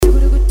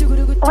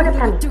Olha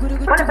pra mim,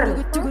 olha pra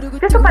mim.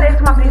 Vê se eu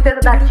pareço uma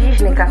princesa da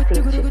Disney, cacete.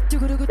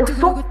 Eu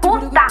sou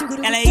puta!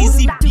 Ela é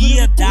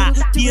exibida,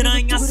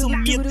 piranha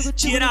sumida.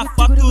 Tira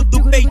foto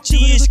do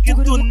peitinho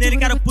escrito nele,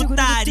 quero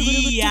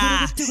putaria.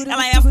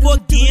 Ela é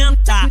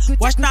foguenta,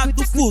 gosta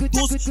do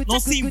furdunço. Não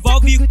se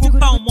envolve com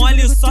pau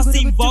mole, só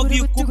se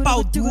envolve com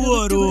pau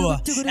duro.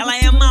 Ela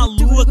é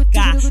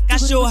maluca,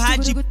 cachorra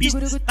de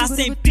pista. Tá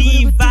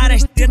sempre em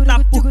várias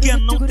tretas porque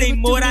não tem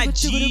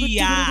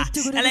moradia.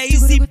 Ela é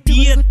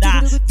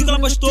exibida, viu que ela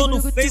postou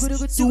no Face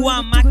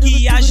sua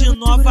maquiagem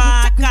nova,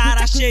 a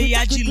cara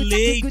cheia de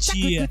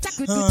leite.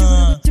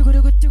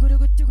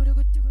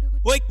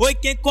 Oi,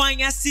 quem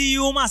conhece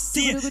uma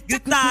assim,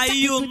 grita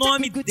aí o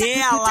nome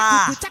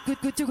dela.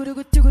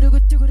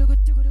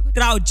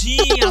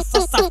 Claudinha,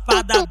 sua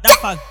safada da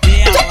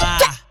favela.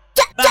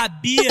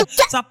 Babi,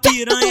 sua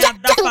piranha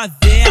da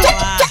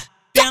favela.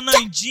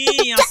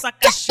 Fernandinha, sua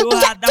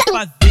cachorra da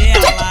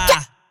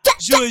favela.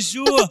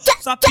 Juju,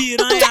 sua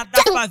piranha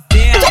da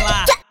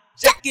favela.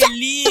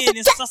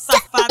 Jaqueline, sua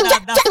safada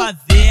da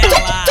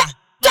favela.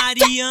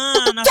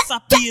 Mariana, sua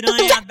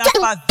piranha da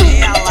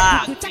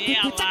favela.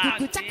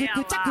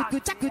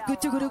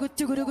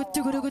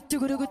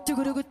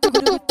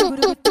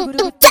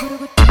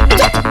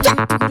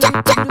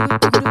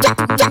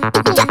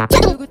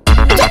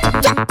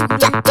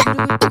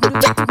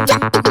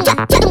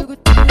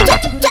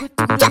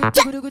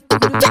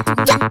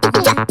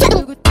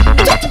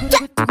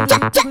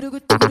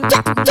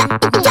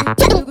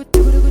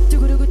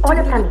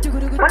 Olha pra mim,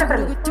 olha pra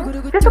mim.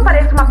 Vê se eu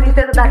pareço uma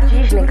princesa da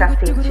Disney,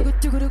 cacete.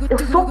 Eu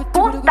sou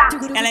puta!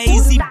 Ela é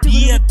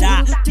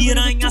exibida,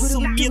 piranha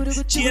sumida.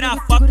 Tira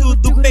foto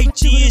do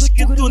peitinho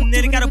escrito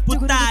nele, quero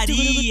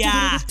putaria.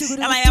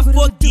 Ela é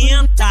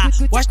foguenta,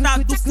 gosta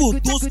do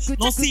furdunço.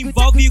 Não se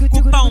envolve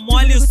com pau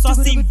mole, só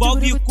se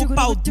envolve com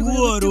pau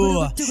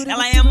duro.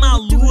 Ela é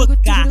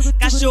maluca,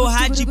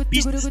 cachorra de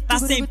pista. Tá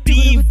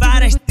sempre em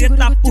várias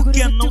tretas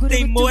porque não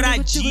tem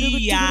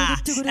moradia.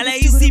 Ela é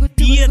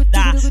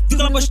exibida, viu que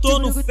ela postou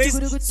no Face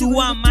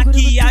sua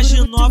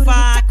maquiagem nova,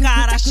 a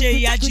cara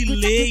cheia de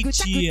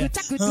leite.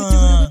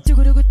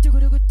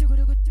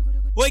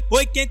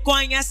 Oi, quem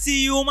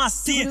conhece uma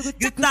assim,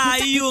 grita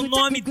aí o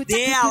nome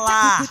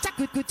dela.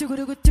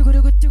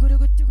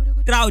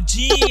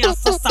 Claudinha,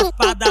 sua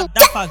safada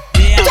da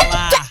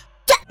favela.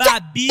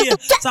 Babi,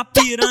 sua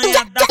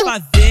piranha da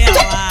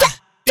favela.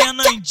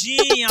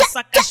 Fernandinha,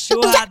 sua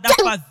cachorra da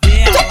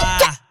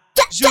favela.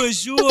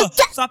 Juju,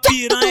 sua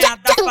piranha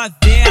da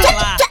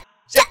favela.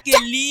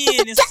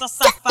 Jaqueline, sua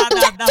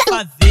safada da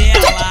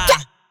favela.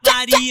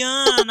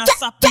 Mariana,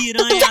 sua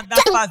piranha da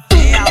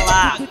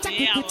favela.